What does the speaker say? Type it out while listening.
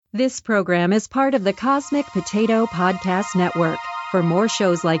This program is part of the Cosmic Potato Podcast Network. For more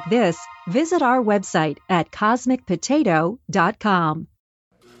shows like this, visit our website at cosmicpotato.com.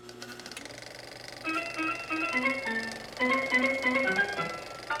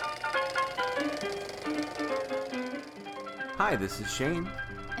 Hi, this is Shane.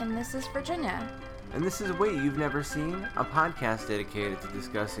 And this is Virginia. And this is Wait You've Never Seen, a podcast dedicated to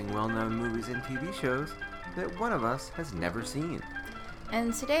discussing well-known movies and TV shows that one of us has never seen.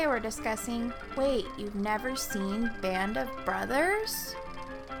 And today we're discussing, wait, you've never seen Band of Brothers?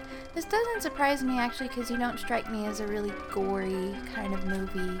 This doesn't surprise me actually because you don't strike me as a really gory kind of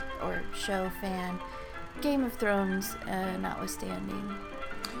movie or show fan. Game of Thrones notwithstanding.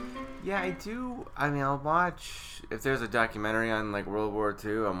 Yeah, I do. I mean, I'll watch, if there's a documentary on like World War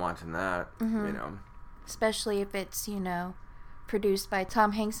II, I'm watching that, you know. Especially if it's, produced by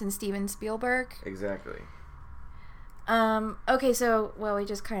Tom Hanks and Steven Spielberg. Exactly. Okay, so, well, we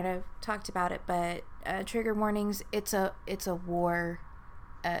just kind of talked about it, but trigger warnings, it's a war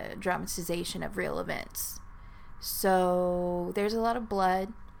dramatization of real events. So there's a lot of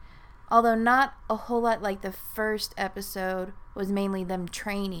blood, although not a whole lot. Like the first episode was mainly them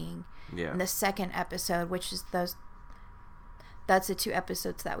training. Yeah. And the second episode, which is that's the two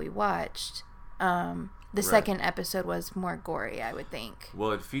episodes that we watched. The second episode was more gory, I would think.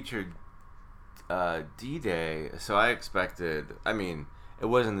 Well, it featured D-Day, so I expected, I mean, it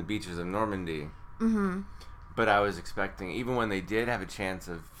wasn't the beaches of Normandy, but I was expecting, even when they did have a chance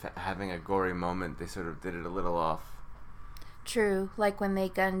of having a gory moment, they sort of did it a little off. True, like when they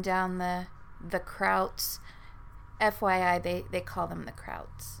gunned down the Krauts. FYI, they call them the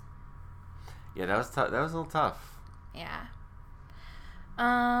Krauts. Yeah, that was tough. That was a little tough. Yeah.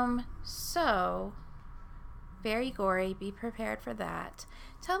 So, very gory. Be prepared for that.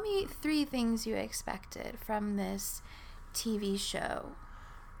 Tell me 3 things you expected from this TV show.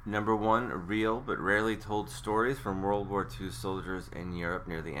 Number 1, real but rarely told stories from World War II soldiers in Europe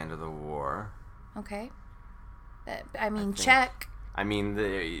near the end of the war. Okay. Check. I mean,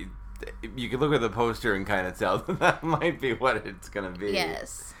 you could look at the poster and kind of tell that might be what it's going to be.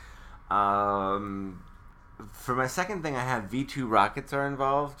 Yes. For my second thing, I have V2 rockets are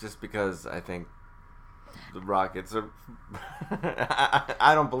involved, just because I think the rockets are...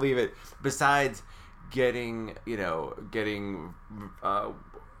 I don't believe it. Besides getting Werner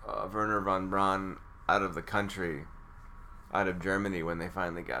von Braun out of the country, out of Germany when they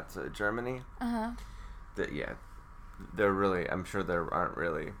finally got to Germany. They're really... I'm sure there aren't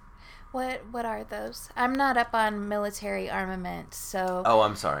really... What are those? I'm not up on military armament, so... Oh,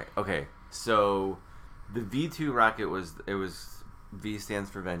 I'm sorry. Okay, so the V2 rocket was V stands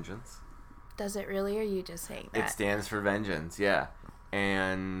for vengeance. Does it really, or are you just saying that? It stands for vengeance, yeah.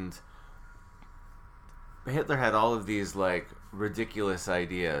 And Hitler had all of these, like, ridiculous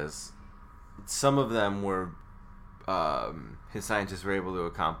ideas. Some of them were his scientists were able to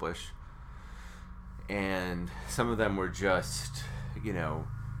accomplish. And some of them were just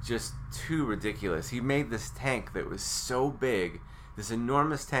too ridiculous. He made this tank that was so big, this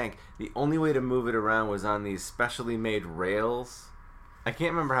enormous tank. The only way to move it around was on these specially made rails. I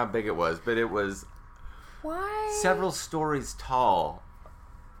can't remember how big it was, but it was several stories tall.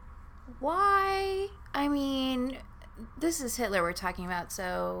 Why? I mean, this is Hitler we're talking about,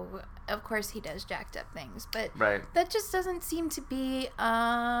 so of course he does jacked up things, but that just doesn't seem to be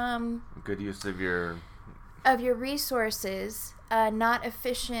good use of your resources, not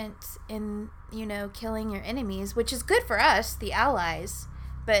efficient in, killing your enemies, which is good for us, the Allies,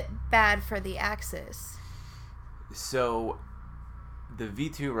 but bad for the Axis. So, the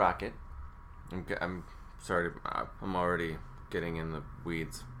V2 rocket, I'm sorry, I'm already getting in the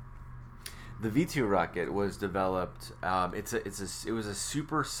weeds. The V2 rocket was developed, it was a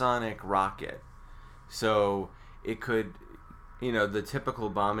supersonic rocket, so it could... the typical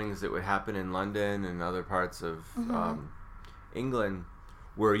bombings that would happen in London and other parts of England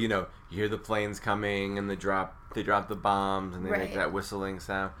where, you hear the planes coming and they drop the bombs and they make that whistling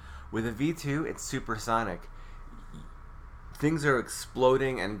sound. With a V2, it's supersonic. Things are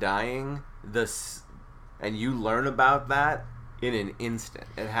exploding and dying, and you learn about that in an instant.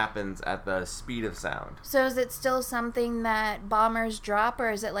 It happens at the speed of sound. So is it still something that bombers drop,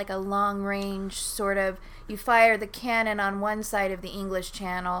 or is it like a long-range sort of, you fire the cannon on one side of the English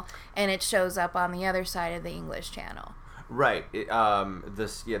Channel and it shows up on the other side of the English Channel? Right. The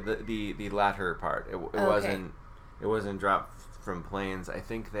latter part. It wasn't dropped from planes. I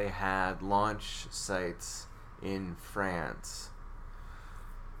think they had launch sites in France.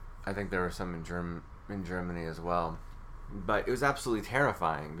 I think there were some in Germany as well. But it was absolutely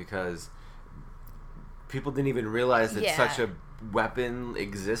terrifying because people didn't even realize that such a weapon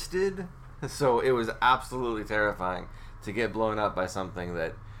existed. So it was absolutely terrifying to get blown up by something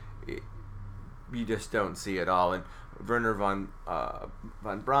that you just don't see at all. And Werner von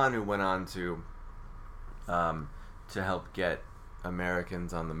Braun, who went on to help get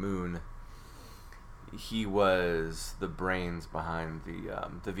Americans on the moon, he was the brains behind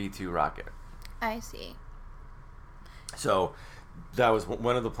the V2 rocket. I see. So that was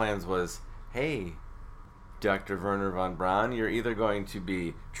one of the plans was, hey, Dr. Werner von Braun, you're either going to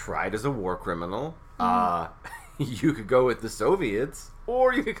be tried as a war criminal, you could go with the Soviets,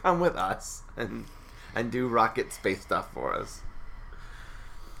 or you could come with us and do rocket space stuff for us.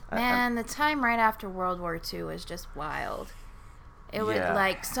 Man, the time right after World War II was just wild. It was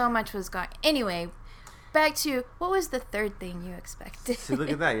like so much was going. Anyway, back to what was the third thing you expected? See, look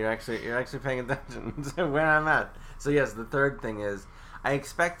at that. You're actually paying attention to where I'm at. So yes, the third thing is I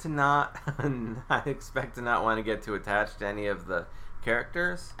expect to not want to get too attached to any of the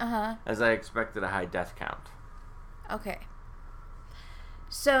characters. As I expected a high death count. Okay.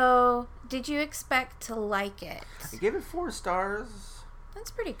 So, did you expect to like it? I gave it 4 stars. That's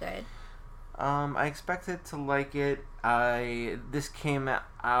pretty good. I expected to like it. This came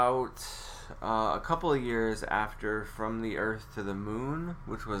out a couple of years after From the Earth to the Moon,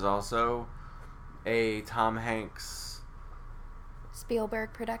 which was also a Tom Hanks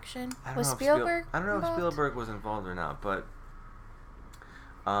Spielberg production. I don't know if Spielberg was involved or not, but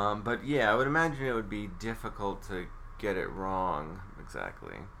yeah, I would imagine it would be difficult to get it wrong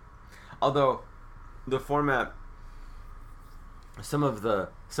exactly. Although the format, some of the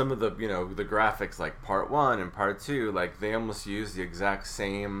the graphics, like part 1 and part 2, like they almost use the exact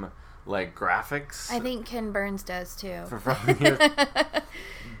same like graphics. I think Ken Burns does too.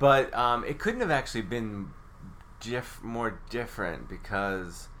 But it couldn't have actually been more different,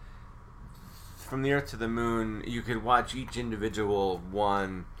 because From the Earth to the Moon, you could watch each individual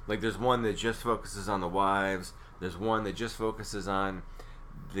one. Like there's one that just focuses on the wives. There's one that just focuses on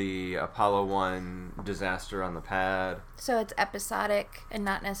the Apollo 1 disaster on the pad. So it's episodic and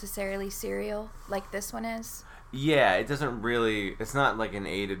not necessarily serial like this one is? Yeah, it doesn't really... It's not like an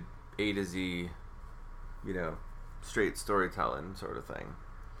A to Z, straight storytelling sort of thing.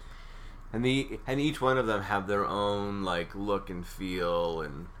 And each one of them have their own like look and feel,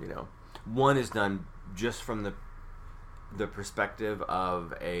 and one is done just from the perspective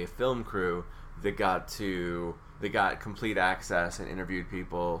of a film crew that got complete access and interviewed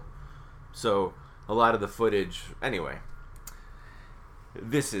people. So a lot of the footage, anyway.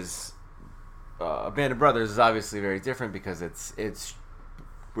 This is Band of Brothers is obviously very different, because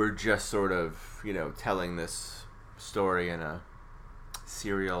we're just sort of telling this story in a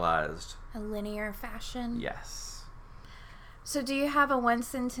serialized, a linear fashion. Yes. So do you have a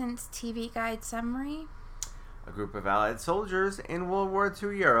 1-sentence TV guide summary? A group of Allied soldiers in World War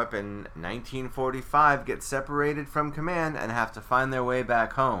II Europe in 1945 get separated from command and have to find their way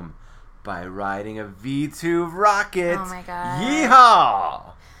back home by riding a V2 rocket. Oh my god.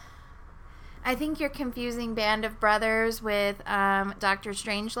 Yeehaw! I think you're confusing Band of Brothers with Dr.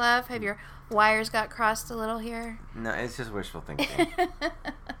 Strangelove. Have your wires got crossed a little here? No, it's just wishful thinking.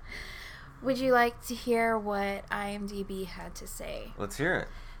 Would you like to hear what IMDb had to say? Let's hear it.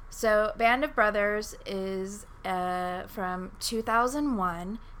 So, Band of Brothers is from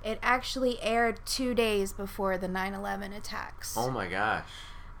 2001. It actually aired 2 days before the 9/11 attacks. Oh my gosh.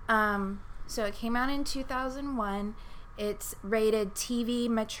 So it came out in 2001. It's rated TV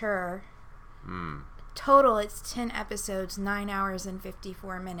mature. Total, it's 10 episodes, 9 hours and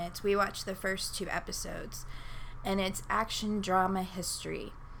 54 minutes. We watched the first 2 episodes. And it's action drama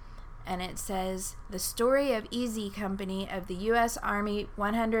history. And it says, the story of EZ Company of the U.S. Army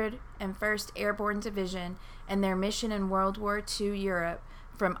 101st Airborne Division and their mission in World War II Europe,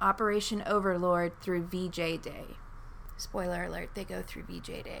 from Operation Overlord through VJ Day. Spoiler alert, they go through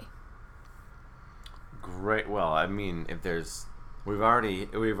VJ Day. Great. Well, I mean, if there's... We've already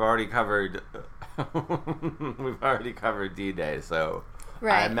covered... we've already covered D-Day, so...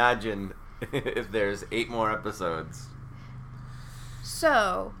 Right. I imagine if there's 8 more episodes...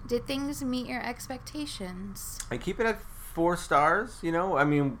 So, did things meet your expectations? I keep it at 4 stars, I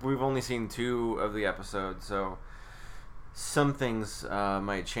mean, we've only seen 2 of the episodes, so some things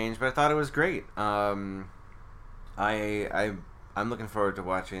might change, but I thought it was great. I'm looking forward to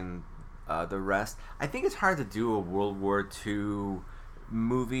watching the rest. I think it's hard to do a World War II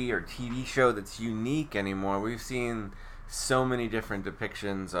movie or TV show that's unique anymore. We've seen so many different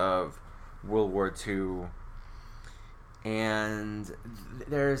depictions of World War II. And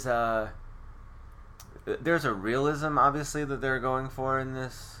there's a realism, obviously, that they're going for in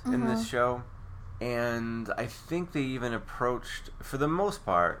this show. And I think they even approached, for the most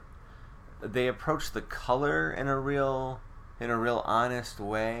part, they approached the color in a real honest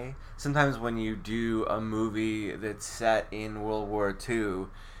way. Sometimes when you do a movie that's set in World War II,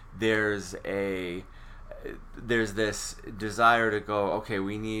 there's this desire to go, okay,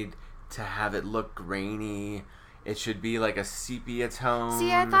 we need to have it look grainy. It should be like a sepia tone.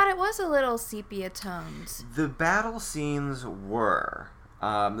 See, I thought it was a little sepia tones. The battle scenes were.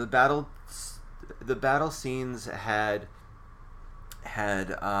 The battle scenes had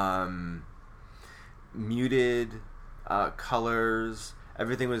muted colors.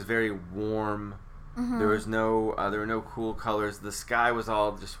 Everything was very warm. Mm-hmm. There were no cool colors. The sky was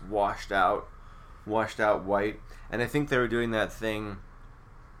all just washed out white. And I think they were doing that thing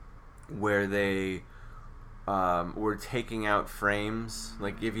where they were taking out frames.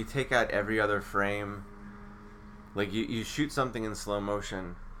 Like if you take out every other frame, like you shoot something in slow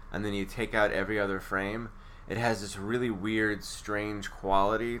motion and then you take out every other frame, it has this really weird, strange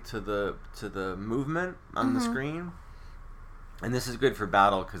quality to the movement on the screen. And this is good for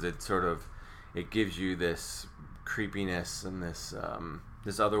battle because it gives you this creepiness and this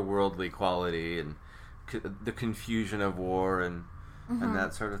otherworldly quality and the confusion of war and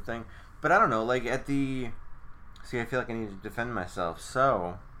that sort of thing. But I don't know, like I feel like I need to defend myself.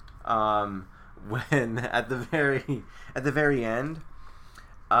 So, when at the very end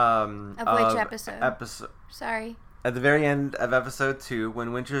Of which episode? Sorry. At the very end of episode 2,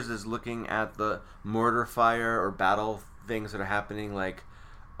 when Winters is looking at the mortar fire or battle things that are happening, like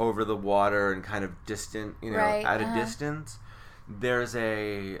over the water and kind of distant, right, at a distance, there's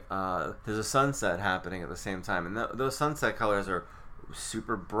a sunset happening at the same time, and those sunset colors are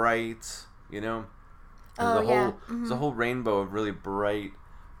super bright. There's a whole rainbow of really bright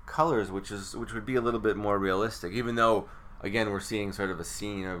colors, which would be a little bit more realistic, even though again we're seeing sort of a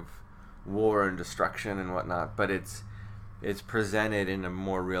scene of war and destruction and whatnot, but it's presented in a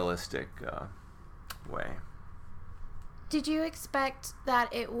more realistic way. Did you expect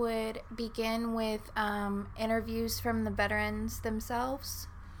that it would begin with interviews from the veterans themselves?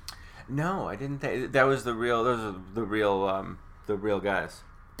 No, I didn't think that was the real. Those are the real guys.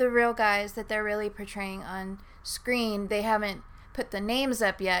 The real guys that they're really portraying on screen. They haven't put the names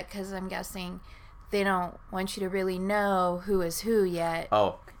up yet because I'm guessing they don't want you to really know who is who yet.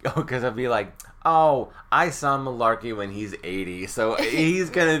 Oh, because I'd be like, oh, I saw Malarkey when he's 80, so he's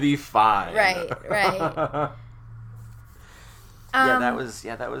gonna be fine. Right. That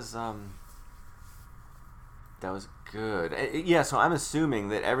was good. Yeah, so I'm assuming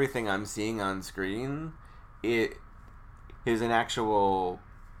that everything I'm seeing on screen, it is an actual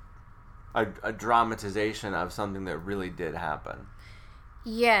a dramatization of something that really did happen.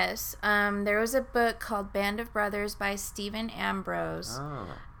 Yes, there was a book called Band of Brothers by Stephen Ambrose,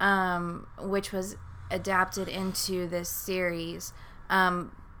 which was adapted into this series,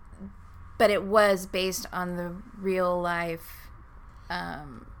 but it was based on the real life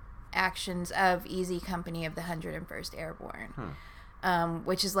actions of Easy Company of the 101st Airborne,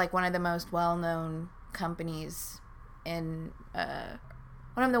 which is like one of the most well-known companies in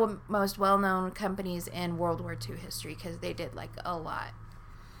World War II history because they did like a lot.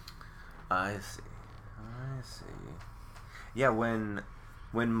 I see. Yeah, when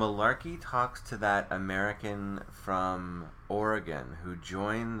Malarkey talks to that American from Oregon who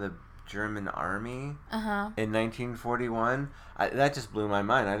joined the German army in 1941, that just blew my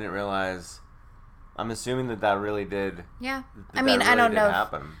mind. I didn't realize. I'm assuming that really did. Yeah, I mean, I don't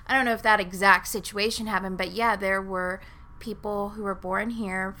know if that exact situation happened, but yeah, there were people who were born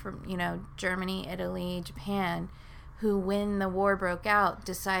here from Germany, Italy, Japan, who when the war broke out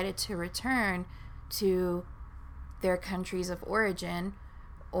decided to return to their countries of origin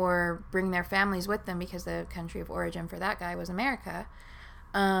or bring their families with them because the country of origin for that guy was America,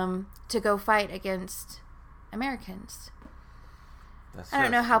 to go fight against Americans. I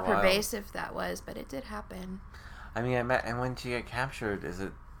don't know how pervasive that was, but it did happen. I mean, and once you get captured,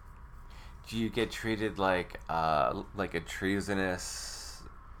 do you get treated like a treasonous,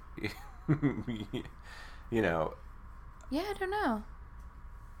 Yeah, I don't know.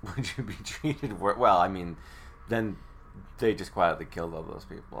 Would you be treated well? I mean, then they just quietly killed all those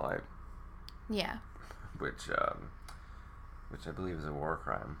people. Yeah. Which I believe is a war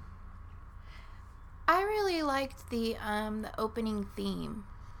crime. I really liked the opening theme.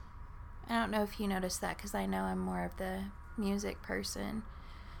 I don't know if you noticed that because I know I'm more of the music person,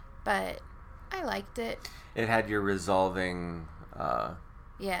 but I liked it. It had your resolving.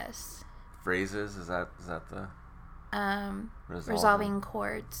 Yes. Phrases. Is that the? Resolving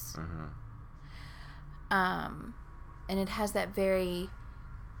chords. Mm-hmm. And it has that very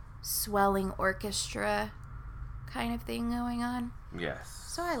swelling orchestra kind of thing going on. Yes.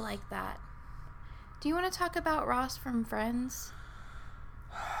 So I like that. Do you want to talk about Ross from Friends?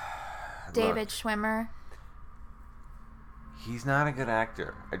 David Schwimmer. He's not a good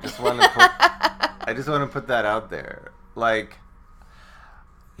actor. I just want to put that out there. Like,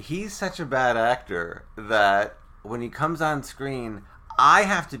 he's such a bad actor that when he comes on screen, I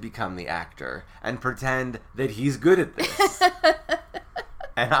have to become the actor and pretend that he's good at this.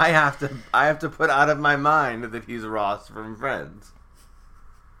 And I have to put out of my mind that he's Ross from Friends.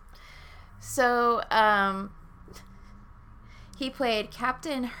 So, he played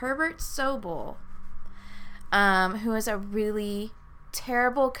Captain Herbert Sobel, who is a really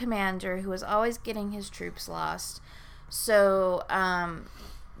terrible commander who was always getting his troops lost. So, I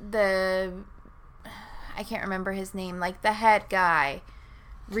can't remember his name, like the head guy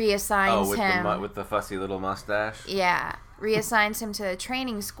reassigns him. With the fussy little mustache? Yeah. Reassigns him to a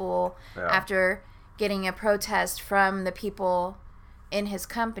training school after getting a protest from the people in his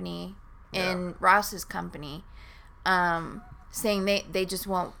company, in Ross's company, saying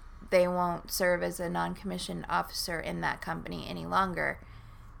they won't serve as a non-commissioned officer in that company any longer.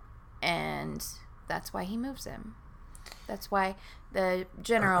 And that's why he moves him. That's why the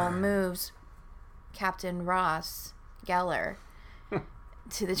general moves Captain Ross Geller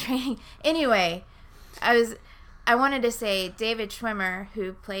to the training. Anyway, I wanted to say David Schwimmer,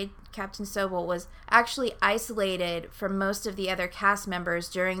 who played Captain Sobel, was actually isolated from most of the other cast members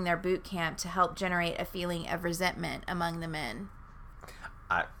during their boot camp to help generate a feeling of resentment among the men.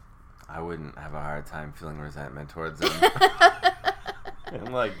 I wouldn't have a hard time feeling resentment towards him.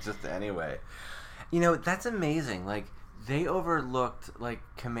 And just anyway. That's amazing. They overlooked,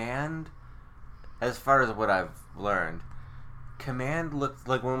 Command, as far as what I've learned, Command looked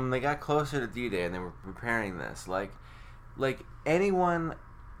like when they got closer to D-Day and they were preparing this, like anyone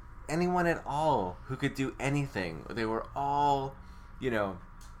at all who could do anything, they were all,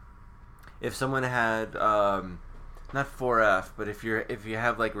 if someone had not 4F, but if you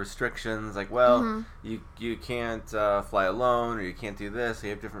have restrictions, you can't fly alone, or you can't do this, so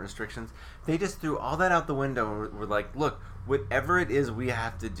you have different restrictions. They just threw all that out the window and were like, look, whatever it is we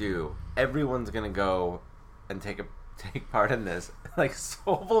have to do, everyone's gonna go and take part in this.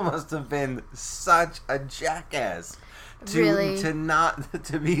 Sobel must have been such a jackass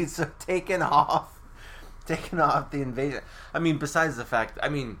to be so taken off the invasion. I mean, besides the fact, I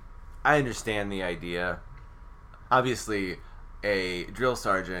understand the idea. Obviously, a drill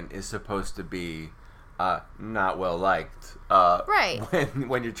sergeant is supposed to be not well liked, right?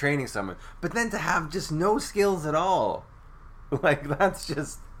 When you're training someone, but then to have just no skills at all, that's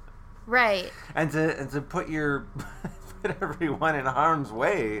just right. And to put everyone in harm's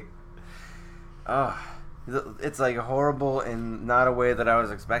way. It's horrible in not a way that I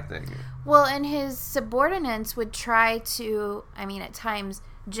was expecting. Well, and his subordinates would try to, at times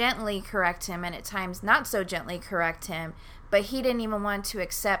gently correct him and at times not so gently correct him, but he didn't even want to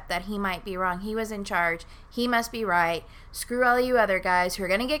accept that he might be wrong. He was in charge. He must be right. Screw all you other guys who are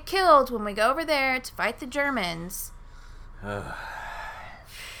going to get killed when we go over there to fight the Germans. Yeah,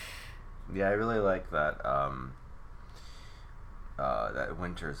 I really like that that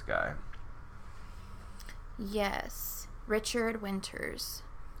Winters guy. Yes, Richard Winters.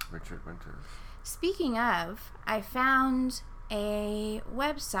 Richard Winters. Speaking of, I found a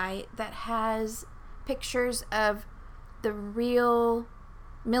website that has pictures of the real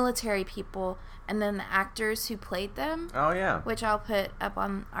military people and then the actors who played them. Oh, yeah. Which I'll put up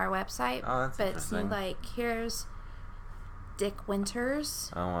on our website. Oh, that's interesting. But here's Dick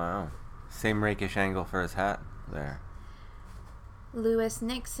Winters. Oh, wow. Same rakish angle for his hat there. Lewis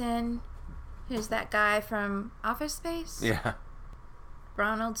Nixon, who's that guy from Office Space. Yeah.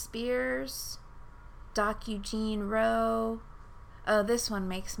 Ronald Spears. Doc Eugene Rowe. Oh, this one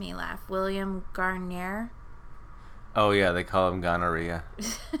makes me laugh. William Garnier. Oh, yeah, they call him gonorrhea.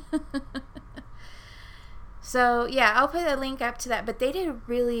 So, yeah, I'll put a link up to that. But they did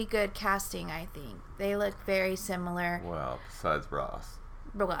really good casting, I think. They look very similar. Well, besides Ross.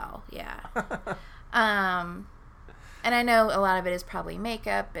 Well, yeah. And I know a lot of it is probably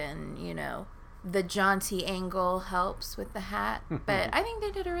makeup and, the jaunty angle helps with the hat. But I think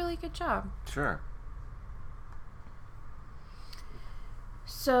they did a really good job. Sure.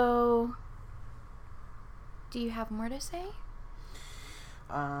 So, do you have more to say?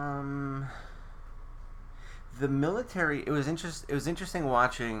 The military. It was interesting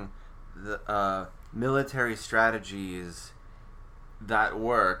watching the military strategies that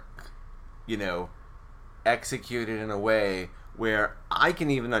work. Executed in a way where I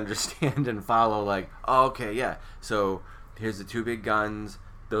can even understand and follow. Oh, okay, yeah. So here's the two big guns.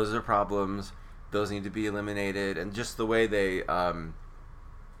 those are problems. Those need to be eliminated. And just the way they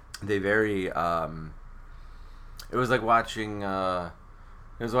very it was like watching a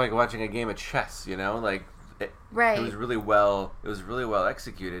game of chess, like it was really well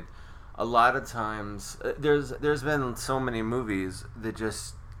executed. A lot of times there's been so many movies that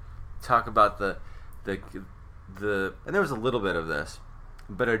just talk about the and there was a little bit of this,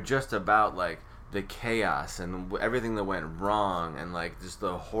 but are just about like the chaos and everything that went wrong, and like just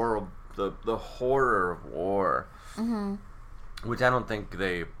the horror of war, which I don't think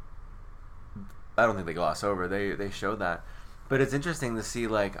they gloss over. They show that, but it's interesting to see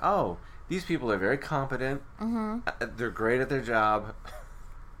like, oh, these people are very competent. They're great at their job,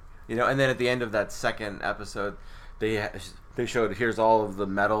 and then at the end of that second episode, they showed here's all of the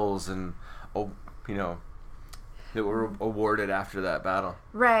medals and that were awarded after that battle.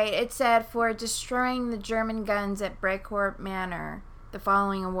 Right. It said for destroying the German guns at Brecourt Manor, the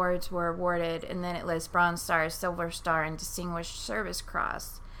following awards were awarded, and then it lists Bronze Star, Silver Star, and Distinguished Service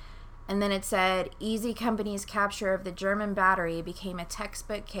Cross. And then it said, Easy Company's capture of the German battery became a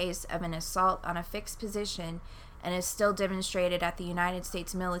textbook case of an assault on a fixed position and is still demonstrated at the United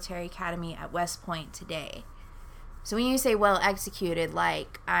States Military Academy at West Point today. So when you say well executed, well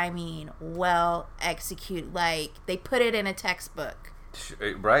executed, like they put it in a textbook.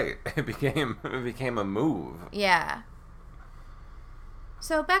 Right. It became a move. Yeah.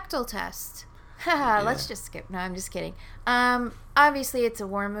 So Bechdel test. Haha, let's just skip. No, I'm just kidding. Obviously it's a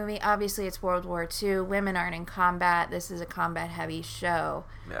war movie. Obviously it's World War II. Women aren't in combat. This is a combat heavy show.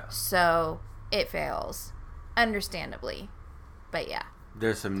 Yeah. So it fails. Understandably. But yeah.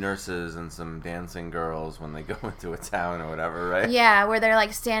 There's some nurses and some dancing girls when they go into a town or whatever, right? Yeah, where they're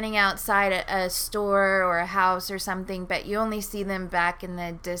like standing outside a store or a house or something, but you only see them back in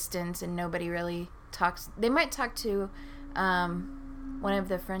the distance and nobody really talks. They might talk to one of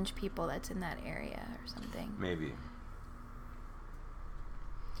the French people that's in that area or something. Maybe.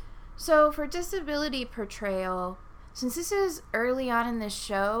 So for disability portrayal, since this is early on in the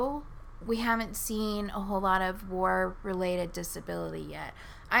show, we haven't seen a whole lot of war-related disability yet.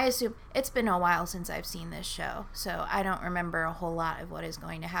 I assume it's been a while since I've seen this show, so I don't remember a whole lot of what is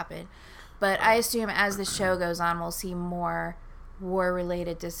going to happen. But I assume as the show goes on, we'll see more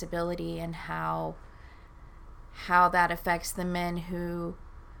war-related disability and how that affects the men who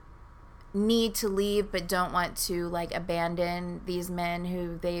need to leave but don't want to like abandon these men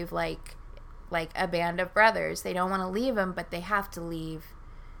who they've like a band of brothers. They don't want to leave them, but they have to leave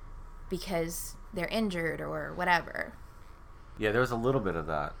because they're injured or whatever. Yeah, there was a little bit of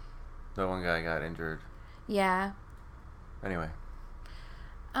that. That one guy got injured. Yeah. Anyway.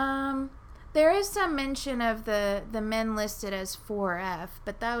 There is some mention of the men listed as 4F,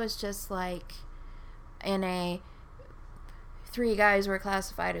 but that was just like in 3 guys were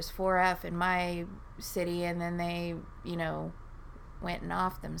classified as 4F in my city, and then they, went and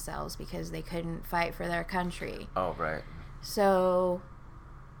off themselves because they couldn't fight for their country. Oh, right. So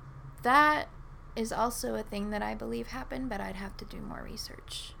that is also a thing that I believe happened, but I'd have to do more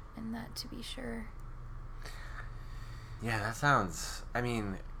research in that to be sure. Yeah, that sounds...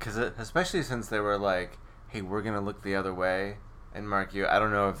 because especially since they were like, hey, we're going to look the other way and mark you. I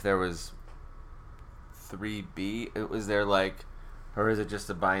don't know if there was 3B. Was there like... Or is it just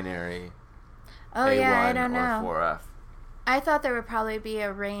a binary A1 I don't know. or 4F? I thought there would probably be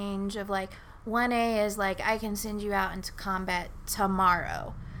a range of like 1A is like I can send you out into combat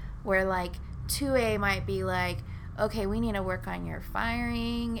tomorrow, where like 2A might be like, okay, we need to work on your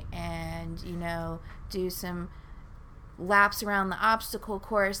firing and do some laps around the obstacle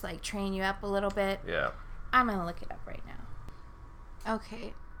course, like train you up a little bit. Yeah. I'm gonna look it up right now.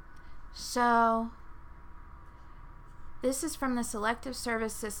 Okay, so this is from the Selective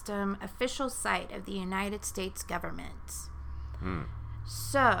Service System official site of the United States government.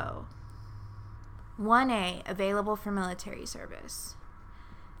 So 1A, available for military service.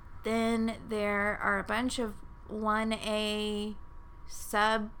 Then there are a bunch of 1A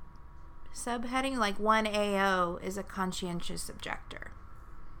subheading, like 1AO is a conscientious objector.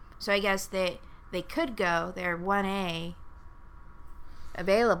 So I guess they could go, they're 1A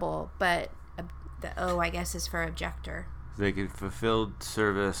available, but the O, I guess, is for objector. They could fulfill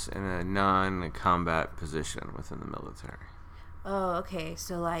service in a non-combat position within the military. Oh, okay.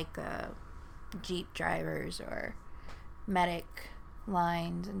 So like Jeep drivers or medic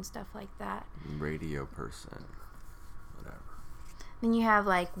lines and stuff like that. Radio person, whatever. Then you have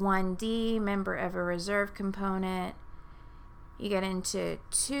like 1D, member of a reserve component. You get into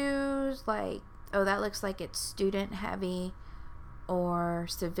 2s, like, that looks like it's student heavy or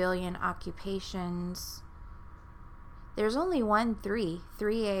civilian occupations. There's only one 3.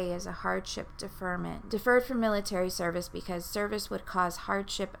 3A is a hardship deferment. Deferred from military service because service would cause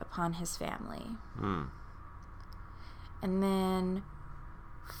hardship upon his family. And then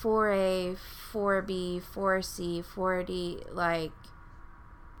 4A, 4B, 4C, 4D, like,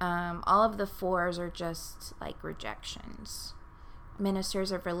 all of the 4s are just, like, rejections.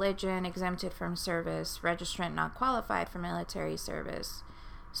 Ministers of religion, exempted from service, registrant not qualified for military service,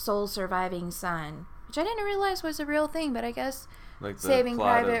 sole surviving son, which I didn't realize was a real thing, but I guess Like the Saving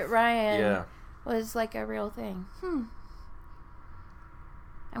plot Private of- Ryan was, like, a real thing.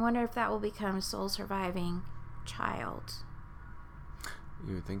 I wonder if that will become sole surviving child.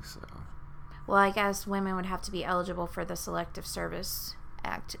 You would think so. Well, I guess women would have to be eligible for the Selective Service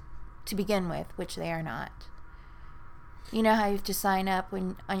Act to begin with, which they are not. You know how you have to sign up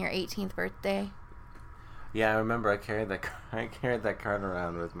when on your 18th birthday? Yeah, I remember I carried that card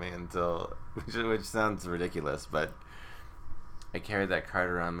around with me until, which sounds ridiculous, but I carried that card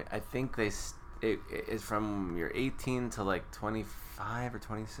around me. I think it is from your 18 to like 25 or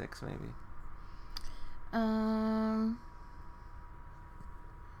 26 maybe.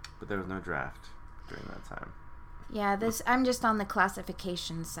 But there was no draft during that time. Yeah, I'm just on the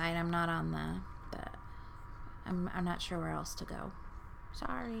classification side. I'm not on the I'm not sure where else to go.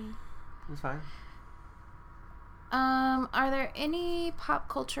 Sorry. It's fine. Are there any pop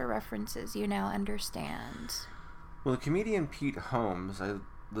culture references you now understand? Well, the comedian Pete Holmes, I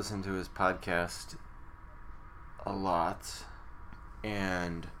listen to his podcast a lot,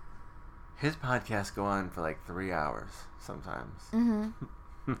 and his podcasts go on for like 3 hours sometimes.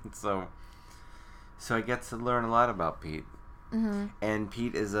 So I get to learn a lot about Pete. And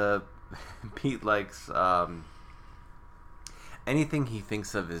Pete likes anything he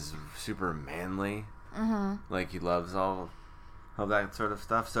thinks of is super manly. Like he loves all that sort of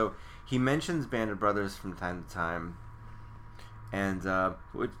stuff. So he mentions Band of Brothers from time to time, and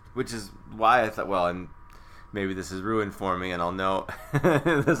which is why I thought, well, and maybe this is ruined for me, and I'll know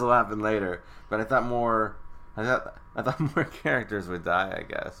this will happen later. But I thought more characters would die, I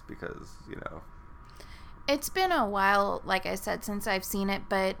guess, because It's been a while, like I said, since I've seen it,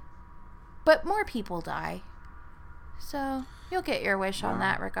 but more people die. So you'll get your wish on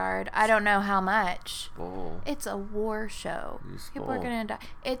that regard. I don't know how much. Bull. It's a war show. People are bull. gonna die.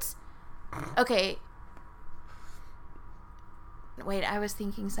 It's okay. Wait, I was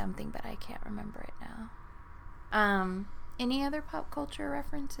thinking something, but I can't remember it now. Any other pop culture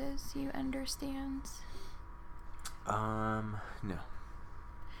references you understand? No.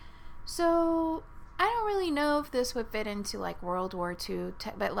 So I don't really know if this would fit into like World War II,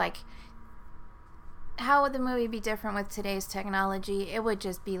 but like, how would the movie be different with today's technology? It would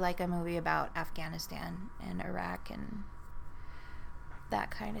just be like a movie about Afghanistan and Iraq and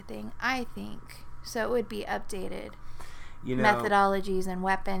that kind of thing, I think. So it would be updated. Methodologies and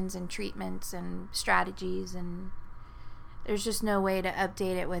weapons and treatments and strategies, and there's just no way to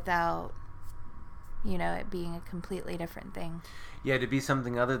update it without, it being a completely different thing. Yeah, to be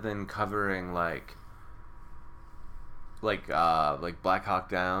something other than covering like Black Hawk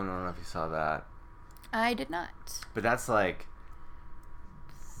Down. I don't know if you saw that. I did not. But that's a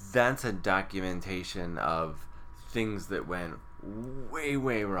documentation of things that went way,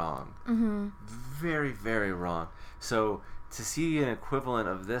 way wrong. Very, very wrong. So to see an equivalent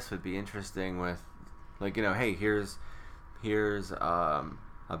of this would be interesting with, hey, here's a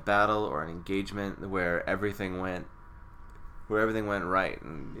battle or an engagement where everything went right,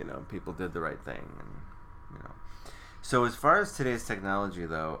 and people did the right thing, and So as far as today's technology,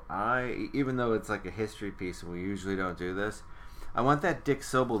 though, even though it's like a history piece and we usually don't do this, I want that Dick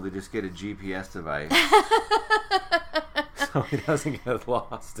Sobel to just get a GPS device so he doesn't get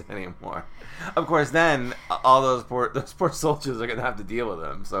lost anymore. Of course, then all those poor soldiers are gonna have to deal with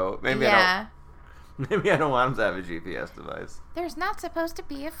him. So maybe I don't want him to have a GPS device. There's not supposed to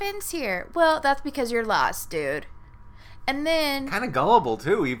be a fence here. Well, that's because you're lost, dude. And then kind of gullible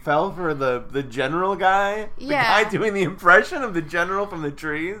too. He fell for the general guy. The Yeah. guy doing the impression of the general from the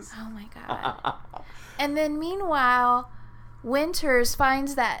trees. Oh my god. And then meanwhile, Winters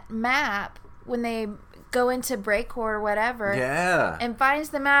finds that map when they go into Breakcore or whatever. Yeah. And finds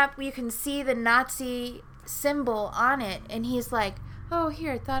the map. You can see the Nazi symbol on it. And he's like, oh,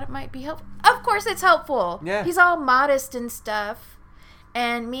 here, I thought it might be helpful. Of course it's helpful. Yeah. He's all modest and stuff.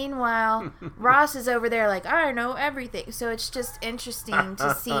 And meanwhile, Ross is over there like, I know everything. So it's just interesting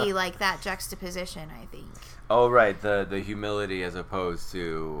to see like that juxtaposition, I think. Oh, right. The humility as opposed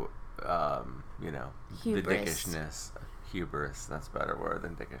to, the Hubris. dickishness. Hubris. That's a better word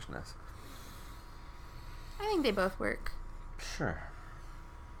than dickishness. I think they both work. Sure.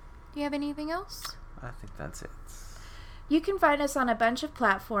 Do you have anything else? I think that's it. You can find us on a bunch of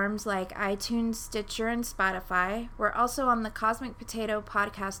platforms like iTunes, Stitcher, and Spotify. We're also on the Cosmic Potato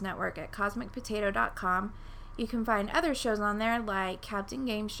Podcast Network at cosmicpotato.com. You can find other shows on there like Captain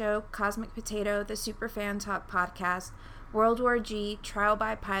Game Show, Cosmic Potato, the Super Fan Talk Podcast, World War G, Trial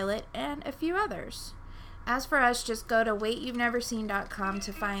by Pilot, and a few others. As for us, just go to waityou'veneverseen.com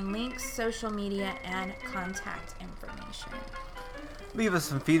to find links, social media, and contact information. Leave us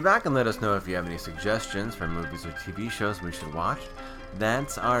some feedback and let us know if you have any suggestions for movies or TV shows we should watch.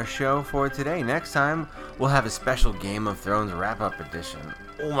 That's our show for today. Next time, we'll have a special Game of Thrones wrap-up edition.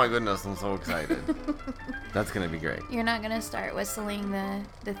 Oh my goodness, I'm so excited. That's going to be great. You're not going to start whistling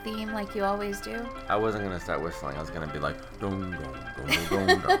the theme like you always do? I wasn't going to start whistling. I was going to be like, dong, dong, dong, dong,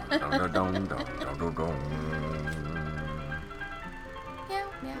 dong, dong, dong, dong, dong, dong. Meow,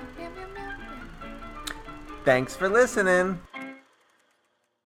 meow, meow, meow, meow. Thanks for listening.